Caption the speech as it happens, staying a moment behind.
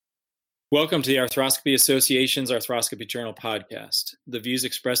Welcome to the Arthroscopy Association's Arthroscopy Journal podcast. The views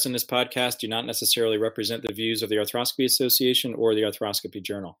expressed in this podcast do not necessarily represent the views of the Arthroscopy Association or the Arthroscopy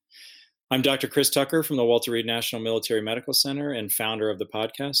Journal. I'm Dr. Chris Tucker from the Walter Reed National Military Medical Center and founder of the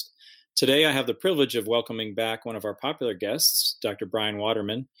podcast. Today, I have the privilege of welcoming back one of our popular guests, Dr. Brian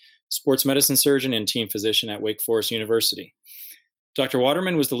Waterman, sports medicine surgeon and team physician at Wake Forest University. Dr.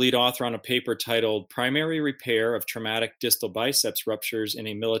 Waterman was the lead author on a paper titled Primary Repair of Traumatic Distal Biceps Ruptures in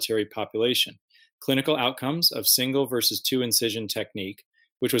a Military Population, Clinical Outcomes of Single versus Two Incision Technique,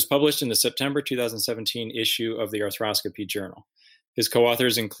 which was published in the September 2017 issue of the Arthroscopy Journal. His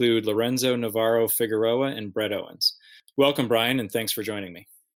co-authors include Lorenzo Navarro Figueroa and Brett Owens. Welcome, Brian, and thanks for joining me.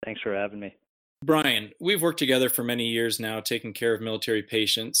 Thanks for having me. Brian, we've worked together for many years now taking care of military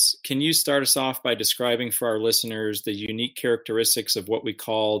patients. Can you start us off by describing for our listeners the unique characteristics of what we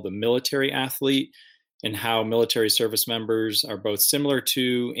call the military athlete and how military service members are both similar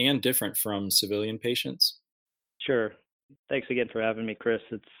to and different from civilian patients? Sure. Thanks again for having me, Chris.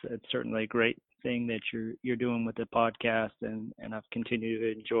 It's certainly a great thing that you're doing with the podcast, and I've continued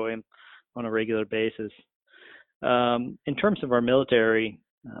to enjoy them on a regular basis. In terms of our military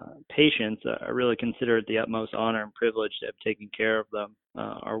patients, I really consider it the utmost honor and privilege to have taken care of them.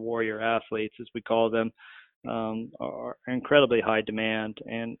 Our warrior athletes, as we call them, are incredibly high demand,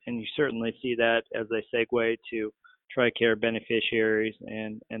 and you certainly see that as they segue to TRICARE beneficiaries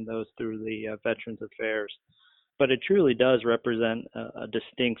and those through the Veterans Affairs. But it truly does represent a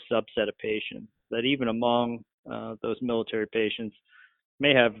distinct subset of patients that even among those military patients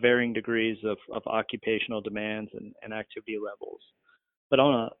may have varying degrees of occupational demands and activity levels. But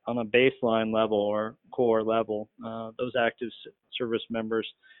on a baseline level or core level, those active service members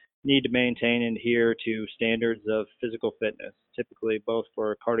need to maintain and adhere to standards of physical fitness, typically both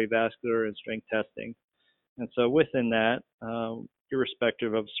for cardiovascular and strength testing. And so within that,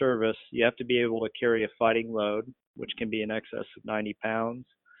 irrespective of service, you have to be able to carry a fighting load, which can be in excess of 90 pounds.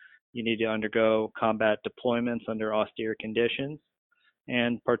 You need to undergo combat deployments under austere conditions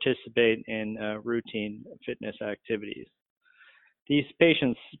and participate in routine fitness activities. These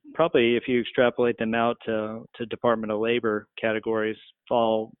patients, probably if you extrapolate them out to Department of Labor categories,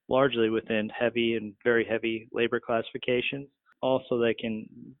 fall largely within heavy and very heavy labor classifications. Also, they can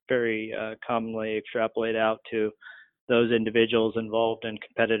very commonly extrapolate out to those individuals involved in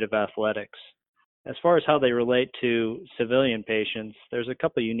competitive athletics. As far as how they relate to civilian patients, there's a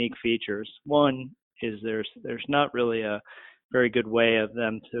couple of unique features. One is there's not really a very good way of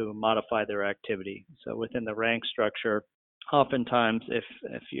them to modify their activity. So within the rank structure, oftentimes,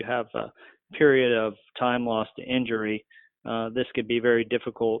 if you have a period of time lost to injury, this could be very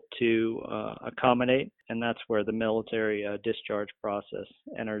difficult to accommodate, and that's where the military discharge process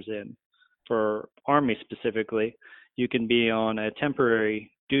enters in. For Army specifically, you can be on a temporary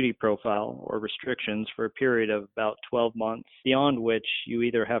duty profile or restrictions for a period of about 12 months, beyond which you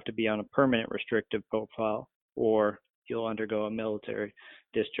either have to be on a permanent restrictive profile or you'll undergo a military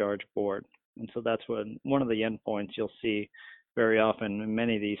discharge board. And so that's one of the endpoints you'll see very often in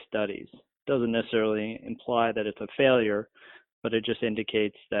many of these studies. It doesn't necessarily imply that it's a failure, but it just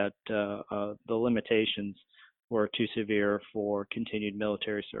indicates that the limitations were too severe for continued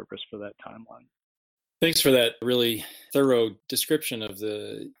military service for that timeline. Thanks for that really thorough description of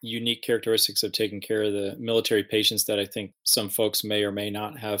the unique characteristics of taking care of the military patients that I think some folks may or may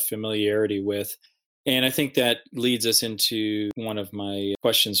not have familiarity with. And I think that leads us into one of my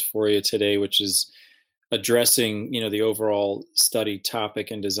questions for you today, which is addressing, the overall study topic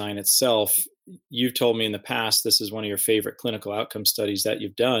and design itself. You've told me in the past this is one of your favorite clinical outcome studies that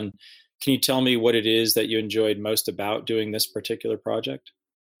you've done. Can you tell me what it is that you enjoyed most about doing this particular project?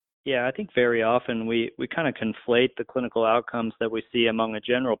 Yeah, I think very often we kind of conflate the clinical outcomes that we see among a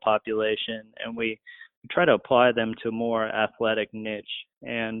general population, and we try to apply them to a more athletic niche.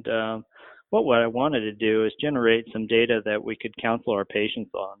 And what I wanted to do is generate some data that we could counsel our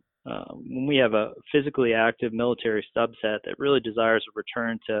patients on. When we have a physically active military subset that really desires a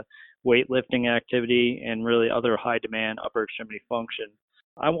return to weightlifting activity and really other high demand upper extremity function,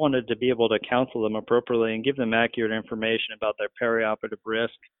 I wanted to be able to counsel them appropriately and give them accurate information about their perioperative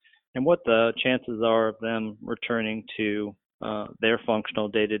risk and what the chances are of them returning to their functional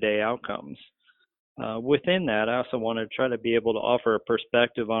day-to-day outcomes. Within that, I also want to try to be able to offer a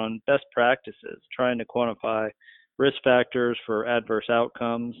perspective on best practices, trying to quantify risk factors for adverse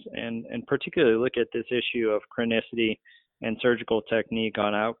outcomes, and particularly look at this issue of chronicity and surgical technique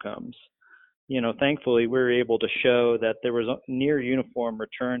on outcomes. Thankfully, we were able to show that there was a near uniform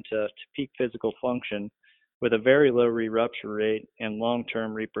return to peak physical function with a very low re-rupture rate and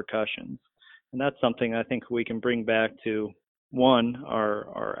long-term repercussions. And that's something I think we can bring back to one,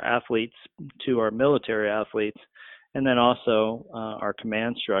 our athletes, two, our military athletes, and then also our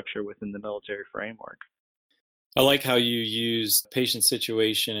command structure within the military framework. I like how you use patient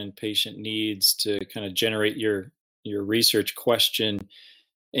situation and patient needs to kind of generate your research question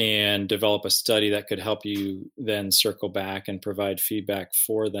and develop a study that could help you then circle back and provide feedback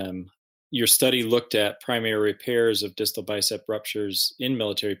for them. Your study looked at primary repairs of distal bicep ruptures in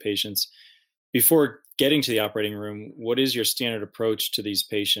military patients. Before getting to the operating room, what is your standard approach to these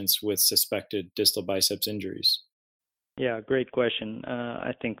patients with suspected distal biceps injuries? Yeah, great question.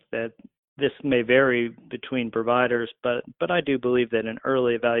 I think that this may vary between providers, but I do believe that an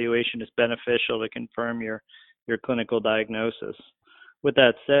early evaluation is beneficial to confirm your clinical diagnosis. With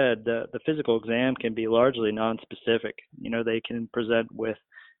that said, the physical exam can be largely nonspecific. They can present with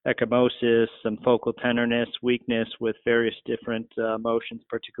ecchymosis, some focal tenderness, weakness with various different motions,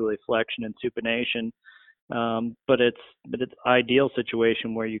 particularly flexion and supination. But it's ideal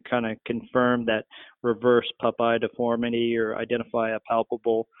situation where you kind of confirm that reverse Popeye deformity or identify a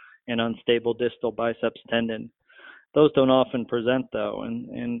palpable and unstable distal biceps tendon. Those don't often present though,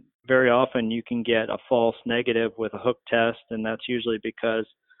 and very often you can get a false negative with a hook test, and that's usually because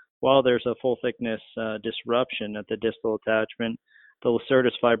while there's a full thickness disruption at the distal attachment, the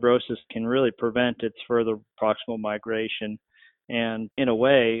lacertus fibrosis can really prevent its further proximal migration and in a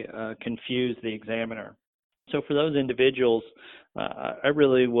way confuse the examiner. So for those individuals, I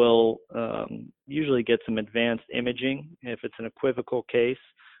really will usually get some advanced imaging if it's an equivocal case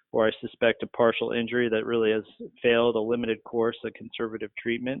or I suspect a partial injury that really has failed a limited course of conservative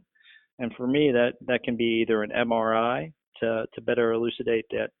treatment. And for me, that can be either an MRI to better elucidate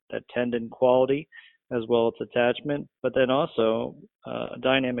that tendon quality as well as attachment, but then also a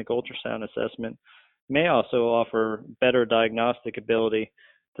dynamic ultrasound assessment may also offer better diagnostic ability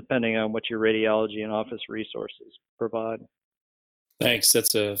depending on what your radiology and office resources provide. Thanks.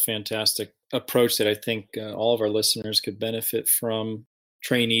 That's a fantastic approach that I think all of our listeners could benefit from,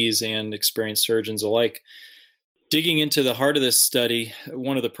 trainees and experienced surgeons alike. Digging into the heart of this study,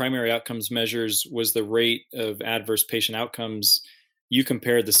 one of the primary outcomes measures was the rate of adverse patient outcomes. You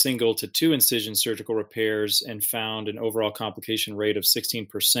compared the single to two incision surgical repairs and found an overall complication rate of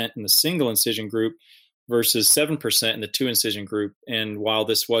 16% in the single incision group versus 7% in the two incision group. And while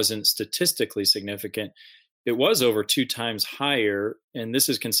this wasn't statistically significant, it was over 2 times higher. And this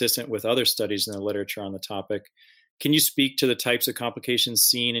is consistent with other studies in the literature on the topic. Can you speak to the types of complications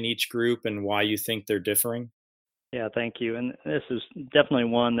seen in each group and why you think they're differing? Yeah, thank you. And this is definitely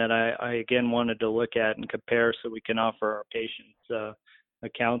one that I again wanted to look at and compare so we can offer our patients a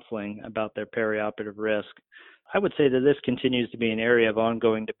counseling about their perioperative risk. I would say that this continues to be an area of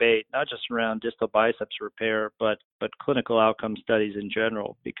ongoing debate, not just around distal biceps repair, but clinical outcome studies in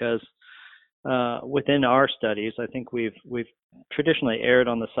general, because within our studies, I think we've traditionally erred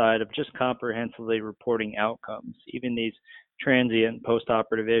on the side of just comprehensively reporting outcomes, even these transient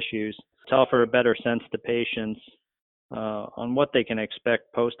postoperative issues, to offer a better sense to patients on what they can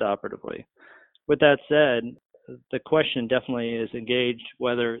expect postoperatively. With that said, the question definitely is engaged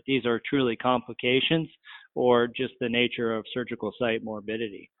whether these are truly complications or just the nature of surgical site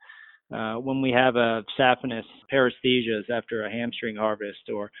morbidity. When we have a saphenous paresthesias after a hamstring harvest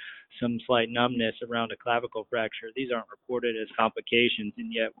or some slight numbness around a clavicle fracture, these aren't reported as complications.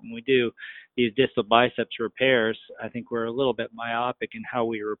 And yet when we do these distal biceps repairs, I think we're a little bit myopic in how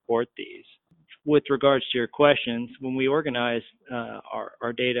we report these. With regards to your questions, when we organize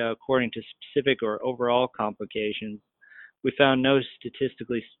our data according to specific or overall complications, we found no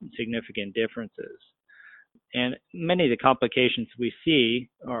statistically significant differences. And many of the complications we see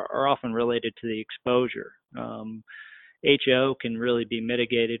are often related to the exposure. HO can really be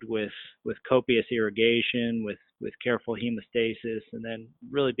mitigated with copious irrigation, with careful hemostasis, and then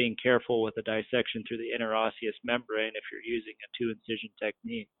really being careful with a dissection through the interosseous membrane if you're using a 2-incision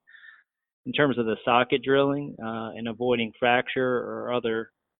technique. In terms of the socket drilling and avoiding fracture or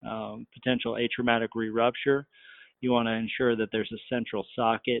other potential atraumatic re-rupture, you want to ensure that there's a central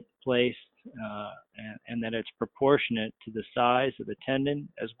socket placed and that it's proportionate to the size of the tendon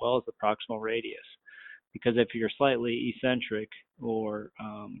as well as the proximal radius. Because if you're slightly eccentric or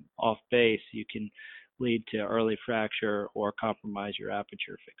off base, you can lead to early fracture or compromise your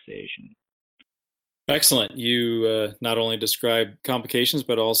aperture fixation. Excellent. You not only described complications,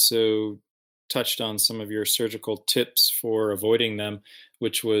 but also touched on some of your surgical tips for avoiding them,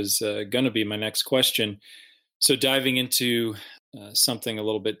 which was going to be my next question. So diving into something a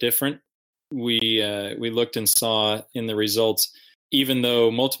little bit different, we looked and saw in the results, even though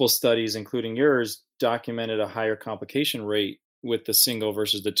multiple studies, including yours, documented a higher complication rate with the single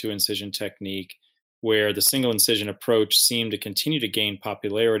versus the 2-incision technique, where the single incision approach seemed to continue to gain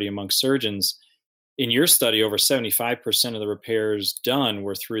popularity among surgeons. In your study, over 75% of the repairs done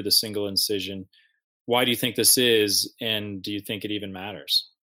were through the single incision. Why do you think this is, and do you think it even matters?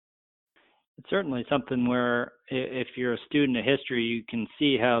 It's certainly something where if you're a student of history, you can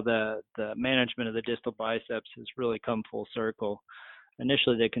see how the management of the distal biceps has really come full circle.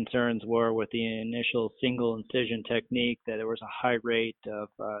 Initially, the concerns were with the initial single incision technique that there was a high rate of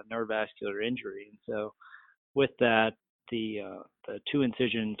neurovascular injury. And so with that, the two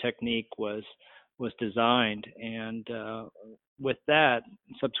incision technique was designed. And with that,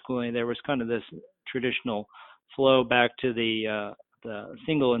 subsequently, there was kind of this traditional flow back to the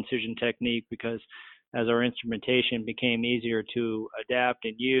single incision technique, because as our instrumentation became easier to adapt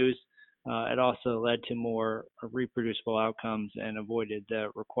and use, it also led to more reproducible outcomes and avoided the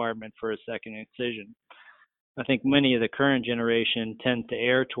requirement for a second incision. I think many of the current generation tend to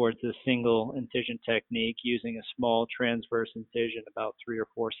err towards the single incision technique, using a small transverse incision about 3 or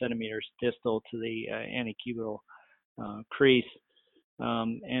 4 centimeters distal to the antecubital crease.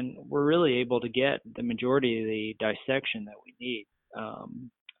 And we're really able to get the majority of the dissection that we need.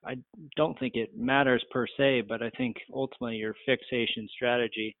 I don't think it matters per se, but I think ultimately your fixation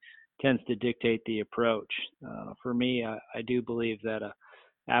strategy tends to dictate the approach. For me, I do believe that a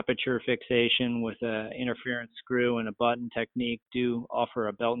aperture fixation with an interference screw and a button technique do offer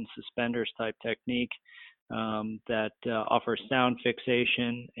a belt and suspenders type technique that offers sound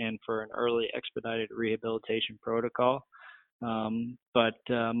fixation and for an early expedited rehabilitation protocol.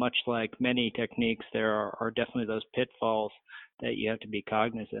 But much like many techniques, there are definitely those pitfalls that you have to be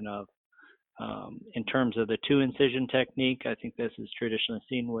cognizant of. In terms of the two incision technique, I think this is traditionally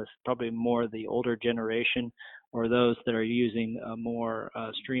seen with probably more the older generation, or those that are using a more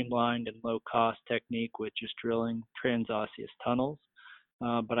streamlined and low cost technique with just drilling transosseous tunnels.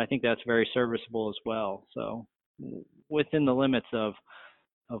 But I think that's very serviceable as well. So within the limits of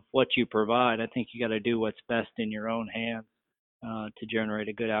what you provide, I think you got to do what's best in your own hands to generate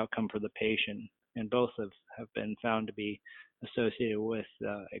a good outcome for the patient. And both have been found to be associated with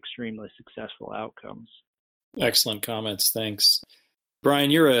extremely successful outcomes. Excellent comments. Thanks.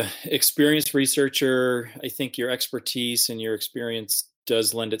 Brian, you're an experienced researcher. I think your expertise and your experience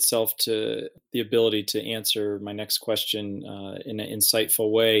does lend itself to the ability to answer my next question in an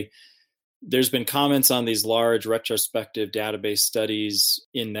insightful way. There's been comments on these large retrospective database studies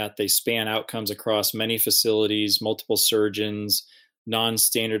in that they span outcomes across many facilities, multiple surgeons,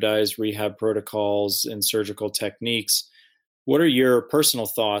 non-standardized rehab protocols, and surgical techniques. What are your personal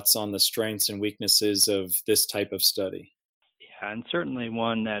thoughts on the strengths and weaknesses of this type of study? Yeah, and certainly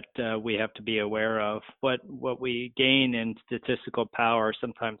one that we have to be aware of. What we gain in statistical power,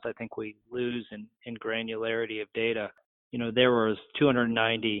 sometimes I think we lose in granularity of data. There was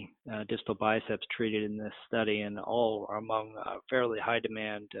 290 distal biceps treated in this study, and all are among fairly high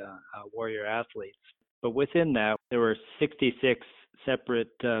demand warrior athletes. But within that, there were 66 separate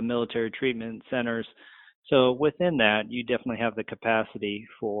military treatment centers. So within that, you definitely have the capacity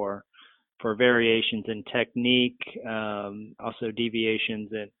for variations in technique, also deviations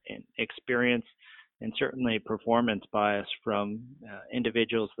in experience, and certainly performance bias from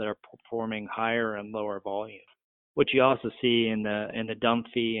individuals that are performing higher and lower volume. What you also see in the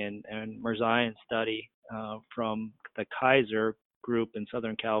Dunphy and Mirzayan study from the Kaiser group in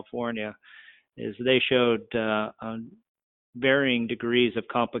Southern California is they showed varying degrees of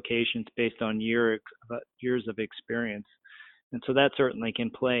complications based on years of experience. And so that certainly can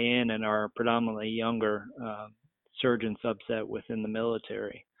play in our predominantly younger surgeon subset within the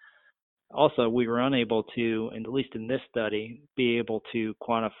military. Also, we were unable to, at least in this study, be able to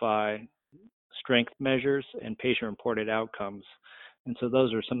quantify strength measures and patient-reported outcomes. And so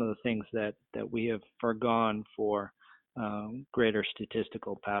those are some of the things that we have forgone for greater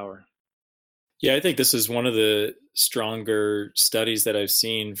statistical power. Yeah, I think this is one of the stronger studies that I've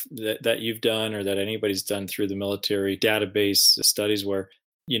seen that you've done or that anybody's done through the military database studies where,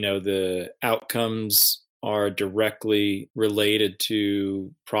 the outcomes are directly related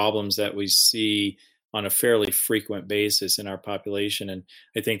to problems that we see on a fairly frequent basis in our population. And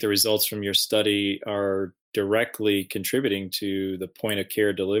I think the results from your study are directly contributing to the point of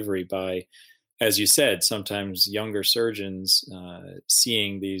care delivery by, as you said, sometimes younger surgeons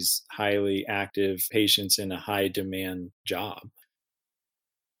seeing these highly active patients in a high demand job.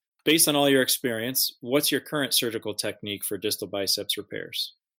 Based on all your experience, what's your current surgical technique for distal biceps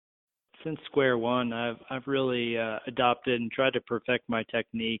repairs? Since square one, I've really adopted and tried to perfect my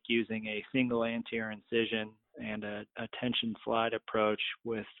technique using a single anterior incision and a tension slide approach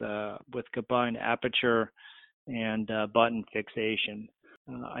with combined aperture and button fixation.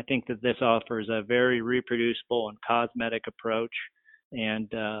 I think that this offers a very reproducible and cosmetic approach,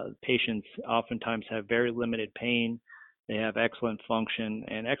 and patients oftentimes have very limited pain. They have excellent function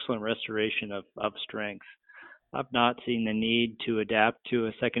and excellent restoration of strength. I've not seen the need to adapt to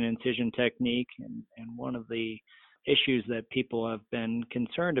a second incision technique, and one of the issues that people have been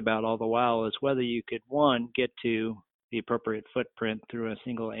concerned about all the while is whether you could, one, get to the appropriate footprint through a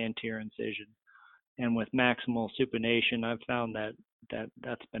single anterior incision. And with maximal supination, I've found that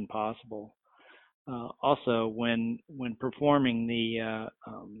that's been possible. Also, when performing the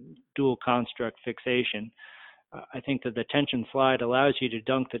dual construct fixation, I think that the tension slide allows you to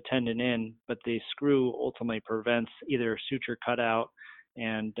dunk the tendon in, but the screw ultimately prevents either suture cutout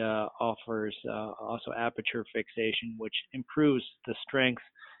and offers also aperture fixation, which improves the strength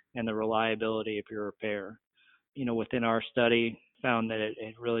and the reliability of your repair. Within our study, found that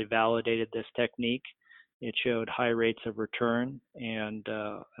it really validated this technique. It showed high rates of return, and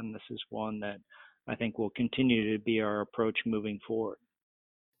this is one that I think will continue to be our approach moving forward.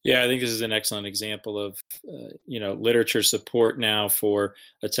 Yeah, I think this is an excellent example of, literature support now for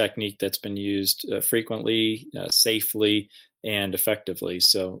a technique that's been used frequently, safely, and effectively.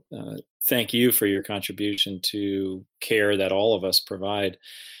 So thank you for your contribution to care that all of us provide.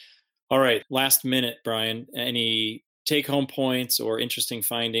 All right, last minute, Brian, any take-home points or interesting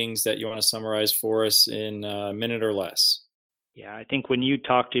findings that you want to summarize for us in a minute or less? Yeah, I think when you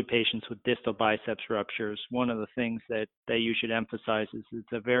talk to patients with distal biceps ruptures, one of the things that you should emphasize is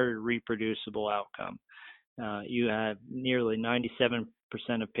it's a very reproducible outcome. You have nearly 97%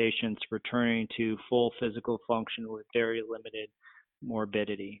 of patients returning to full physical function with very limited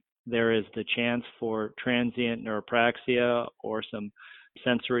morbidity. There is the chance for transient neuropraxia or some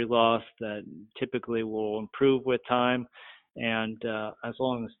sensory loss that typically will improve with time, and as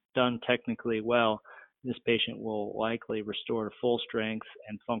long as done technically well, this patient will likely restore to full strength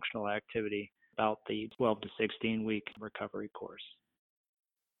and functional activity about the 12 to 16 week recovery course.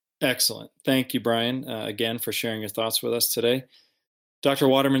 Excellent. Thank you, Brian, again for sharing your thoughts with us today. Dr.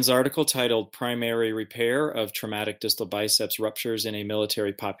 Waterman's article titled Primary Repair of Traumatic Distal Biceps Ruptures in a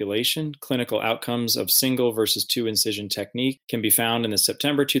Military Population, Clinical Outcomes of Single versus Two Incision Technique can be found in the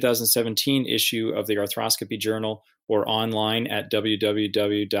September 2017 issue of the Arthroscopy Journal or online at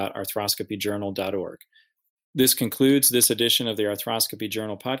www.arthroscopyjournal.org. This concludes this edition of the Arthroscopy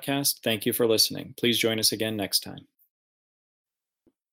Journal podcast. Thank you for listening. Please join us again next time.